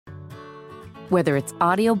Whether it's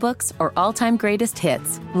audiobooks or all-time greatest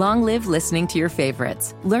hits, long live listening to your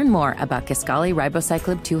favorites. Learn more about Kisqali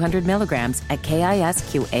Ribociclib 200 milligrams at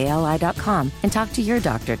KISQALI.com and talk to your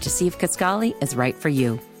doctor to see if Kisqali is right for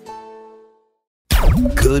you.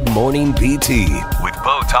 Good Morning BT with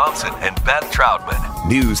Bo Thompson and Beth Troutman.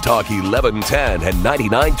 News Talk 1110 and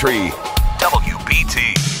 99.3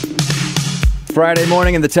 WBT. Friday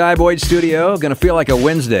morning in the Ty Boyd studio. Going to feel like a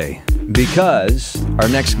Wednesday because our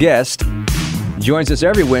next guest joins us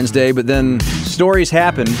every Wednesday, but then stories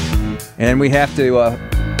happen and we have to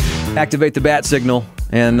activate the bat signal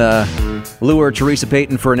and lure Theresa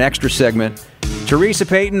Payton for an extra segment. Theresa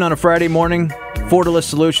Payton on a Friday morning, Fortalist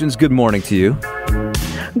Solutions, good morning to you.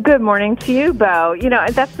 Good morning to you, Bo. You know,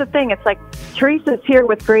 that's the thing. It's like Theresa's here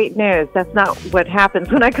with great news. That's not what happens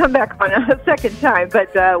when I come back on a second time, but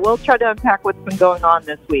we'll try to unpack what's been going on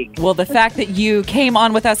this week. Well, the fact that you came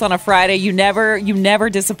on with us on a Friday, you never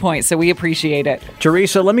disappoint, so we appreciate it.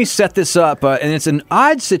 Theresa, let me set this up, and it's an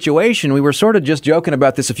odd situation. We were sort of just joking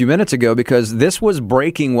about this a few minutes ago because this was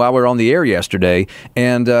breaking while we were on the air yesterday,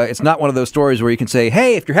 and it's not one of those stories where you can say,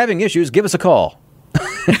 hey, if you're having issues, give us a call.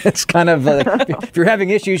 It's kind of, if you're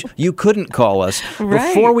having issues, you couldn't call us.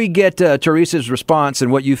 Right. Before we get Theresa's response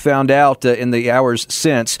and what you found out in the hours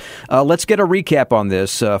since, let's get a recap on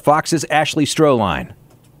this. Fox's Ashley Stroline.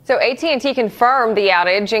 So AT&T confirmed the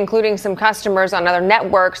outage, including some customers on other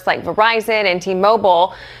networks like Verizon and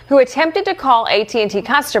T-Mobile who attempted to call AT&T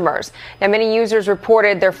customers. Now, many users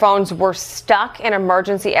reported their phones were stuck in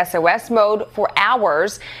emergency SOS mode for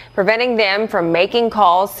hours, preventing them from making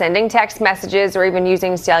calls, sending text messages, or even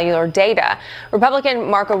using cellular data. Republican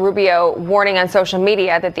Marco Rubio warning on social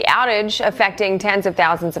media that the outage affecting tens of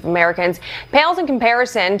thousands of Americans pales in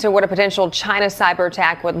comparison to what a potential China cyber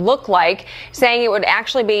attack would look like, saying it would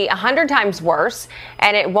actually be 100 times worse,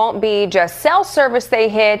 and it won't be just cell service they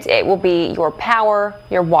hit, it will be your power,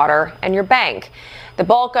 your water, and your bank. The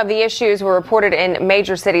bulk of the issues were reported in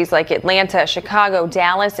major cities like Atlanta, Chicago,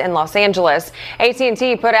 Dallas, and Los Angeles.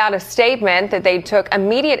 AT&T put out a statement that they took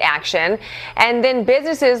immediate action, and then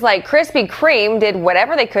businesses like Krispy Kreme did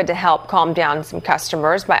whatever they could to help calm down some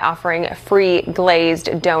customers by offering free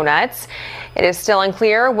glazed donuts. It is still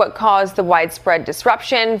unclear what caused the widespread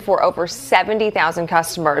disruption for over 70,000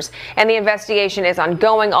 customers, and the investigation is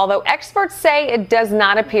ongoing, although experts say it does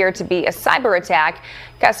not appear to be a cyber attack.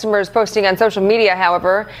 Customers posting on social media,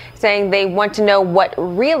 however, saying they want to know what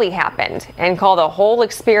really happened and call the whole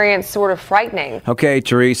experience sort of frightening. Okay,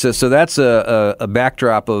 Theresa, so that's a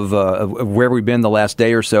backdrop of where we've been the last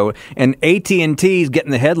day or so. And AT&T's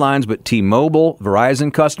getting the headlines, but T-Mobile,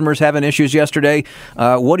 Verizon customers having issues yesterday.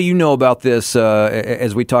 What do you know about this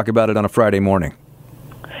as we talk about it on a Friday morning?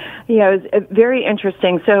 Yeah, it was very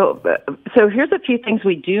interesting. So here's a few things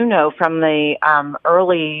we do know from the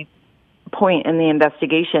early point in the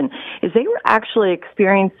investigation is they were actually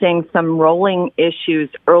experiencing some rolling issues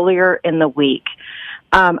earlier in the week.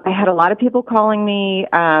 I had a lot of people calling me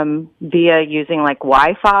via using like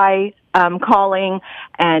Wi-Fi calling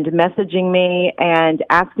and messaging me and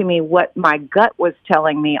asking me what my gut was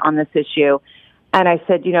telling me on this issue. And I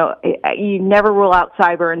said, you know, you never rule out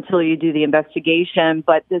cyber until you do the investigation,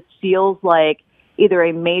 but this feels like either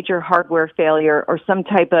a major hardware failure or some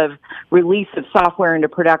type of release of software into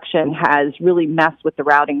production has really messed with the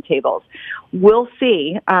routing tables. We'll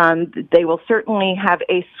see. They will certainly have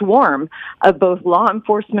a swarm of both law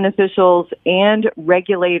enforcement officials and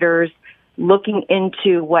regulators looking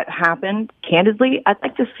into what happened. Candidly, I'd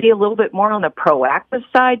like to see a little bit more on the proactive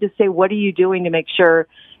side to say, what are you doing to make sure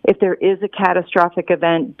if there is a catastrophic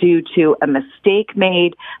event due to a mistake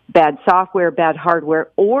made, bad software, bad hardware,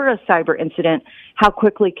 or a cyber incident, how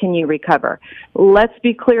quickly can you recover? Let's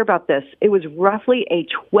be clear about this. It was roughly a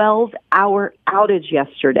 12-hour outage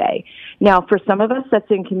yesterday. Now, for some of us, that's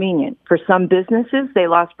inconvenient. For some businesses, they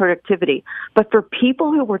lost productivity. But for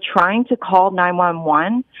people who were trying to call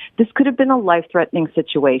 911, this could have been a life-threatening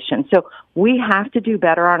situation. So we have to do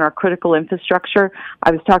better on our critical infrastructure.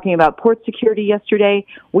 I was talking about port security yesterday.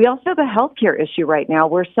 We also have a healthcare issue right now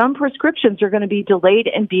where some prescriptions are going to be delayed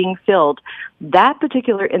in being filled. That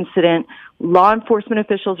particular incident, law enforcement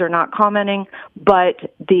officials are not commenting,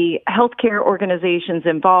 but the healthcare organizations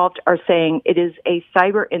involved are saying it is a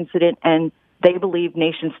cyber incident and they believe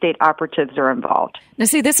nation-state operatives are involved. Now,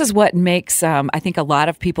 see, this is what makes, I think, a lot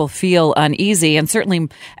of people feel uneasy. And certainly,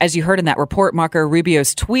 as you heard in that report, Marco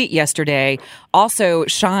Rubio's tweet yesterday also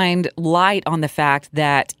shined light on the fact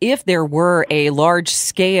that if there were a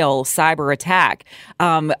large-scale cyber attack,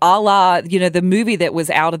 a la, the movie that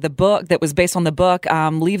was out of the book, that was based on the book,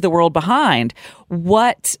 Leave the World Behind,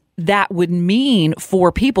 what that would mean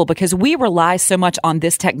for people, because we rely so much on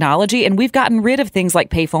this technology, and we've gotten rid of things like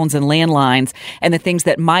payphones and landlines and the things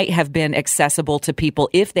that might have been accessible to people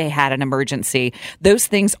if they had an emergency. Those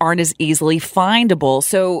things aren't as easily findable.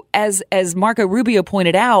 So as Marco Rubio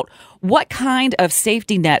pointed out, what kind of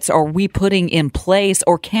safety nets are we putting in place,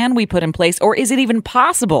 or can we put in place, or is it even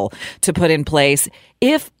possible to put in place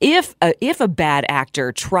if a bad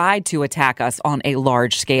actor tried to attack us on a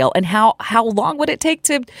large scale? And how long would it take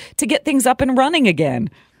to get things up and running again?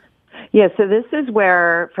 Yeah, so this is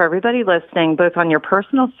where, for everybody listening, both on your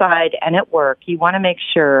personal side and at work, you want to make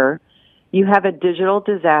sure you have a digital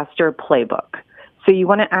disaster playbook. So you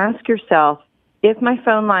want to ask yourself, if my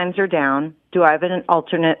phone lines are down, do I have an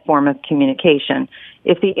alternate form of communication?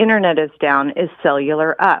 If the internet is down, is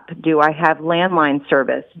cellular up? Do I have landline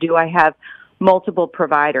service? Do I have multiple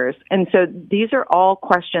providers? And so these are all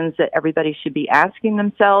questions that everybody should be asking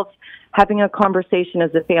themselves, having a conversation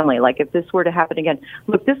as a family. Like, if this were to happen again.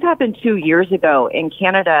 Look, this happened 2 years ago in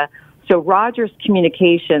Canada. So Rogers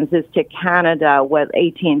Communications is to Canada what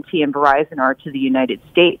AT&T and Verizon are to the United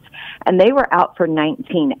States. And they were out for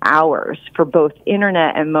 19 hours for both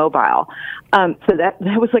internet and mobile. So that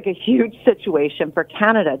was like a huge situation for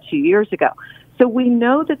Canada 2 years ago. So we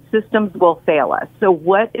know that systems will fail us. So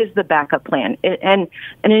what is the backup plan? And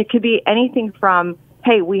it could be anything from,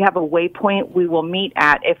 hey, we have a waypoint we will meet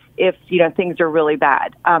at if things are really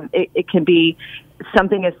bad. It can be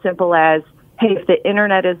something as simple as, hey, if the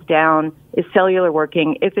internet is down, is cellular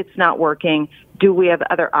working? If it's not working, do we have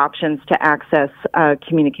other options to access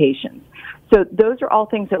communications? So those are all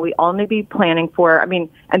things that we all need to be planning for. I mean,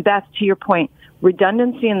 and Beth, to your point,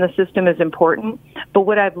 redundancy in the system is important. But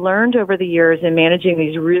what I've learned over the years in managing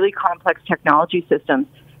these really complex technology systems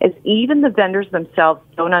is even the vendors themselves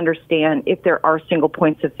don't understand if there are single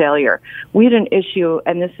points of failure. We had an issue,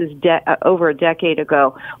 and this is over a decade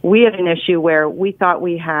ago, we had an issue where we thought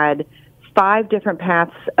we had 5 different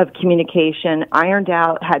paths of communication ironed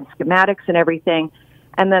out, had schematics and everything,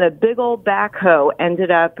 and then a big old backhoe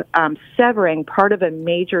ended up severing part of a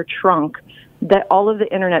major trunk that all of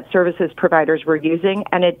the internet services providers were using,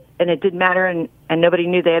 and it didn't matter, and nobody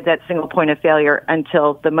knew they had that single point of failure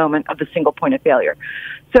until the moment of the single point of failure.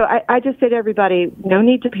 So I just say to everybody, no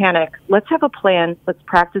need to panic. Let's have a plan. Let's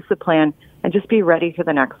practice the plan, and just be ready for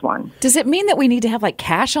the next one. Does it mean that we need to have like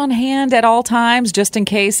cash on hand at all times, just in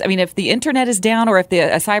case? I mean, if the internet is down or if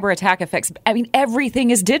a cyber attack affects, everything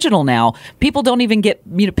is digital now. People don't even get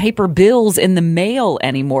paper bills in the mail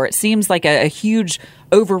anymore. It seems like a huge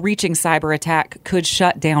overreaching cyber attack could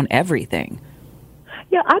shut down everything.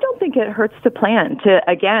 Yeah, I don't think it hurts to plan to,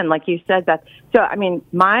 again, like you said, Beth. So, I mean,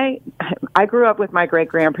 I grew up with my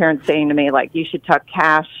great-grandparents saying to me, like, you should tuck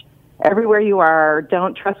cash everywhere you are.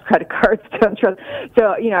 Don't trust credit cards. Don't trust.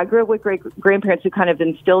 So, I grew up with great grandparents who kind of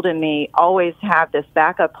instilled in me, always have this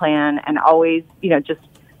backup plan and always,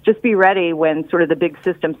 just be ready when sort of the big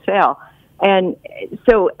systems fail. And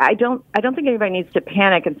so I don't think anybody needs to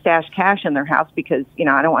panic and stash cash in their house because,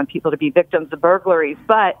 I don't want people to be victims of burglaries,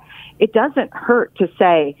 but it doesn't hurt to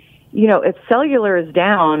say, if cellular is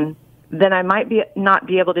down, then I might not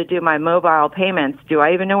be able to do my mobile payments. Do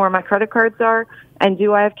I even know where my credit cards are? And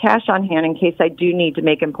do I have cash on hand in case I do need to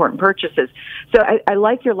make important purchases? So I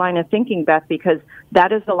like your line of thinking, Beth, because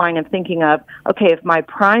that is the line of thinking of, okay, if my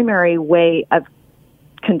primary way of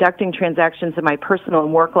conducting transactions in my personal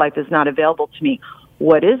and work life is not available to me,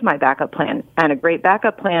 what is my backup plan? And a great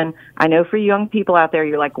backup plan, I know for young people out there,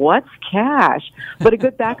 you're like, what's cash? But a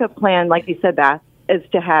good backup plan, like you said, Beth, is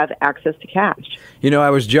to have access to cash. I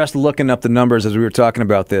was just looking up the numbers as we were talking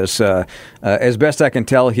about this. As best I can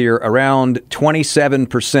tell here, around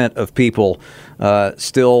 27% of people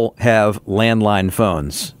still have landline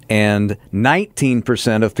phones. And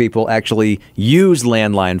 19% of people actually use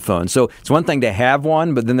landline phones. So it's one thing to have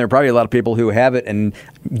one, but then there are probably a lot of people who have it and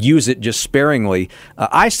use it just sparingly.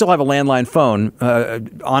 I still have a landline phone,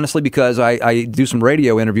 honestly, because I do some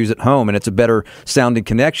radio interviews at home, and it's a better sounding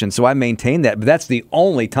connection. So I maintain that, but that's the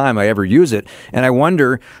only time I ever use it. And I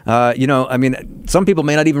wonder, some people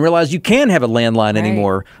may not even realize you can have a landline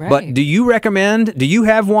anymore. Right. But do you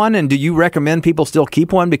have one, and do you recommend people still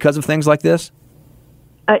keep one because of things like this?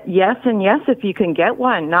 Yes, and yes, if you can get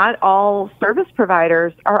one. Not all service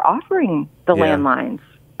providers are offering the landlines.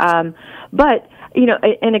 But,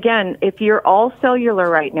 and again, if you're all cellular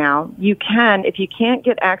right now, you can, if you can't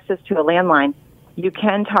get access to a landline, you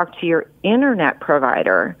can talk to your internet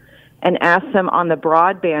provider and ask them on the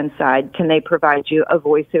broadband side, can they provide you a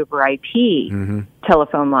voice over IP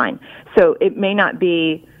telephone line? So it may not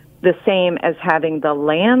be the same as having the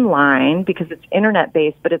landline because it's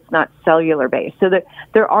internet-based, but it's not cellular-based. So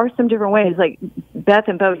there are some different ways. Like Beth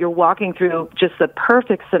and Bo, you're walking through just the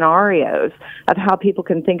perfect scenarios of how people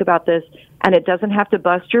can think about this, and it doesn't have to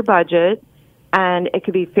bust your budget, and it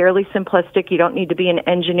could be fairly simplistic. You don't need to be an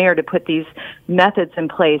engineer to put these methods in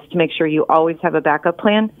place to make sure you always have a backup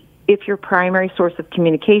plan if your primary source of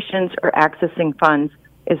communications or accessing funds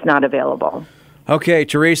is not available. Okay,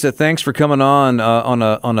 Theresa, thanks for coming on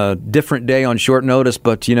a different day on short notice.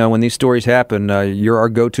 But, when these stories happen, you're our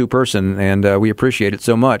go-to person, and we appreciate it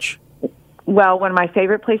so much. Well, one of my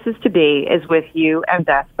favorite places to be is with you and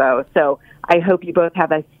Beth, Bo. So I hope you both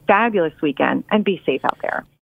have a fabulous weekend and be safe out there.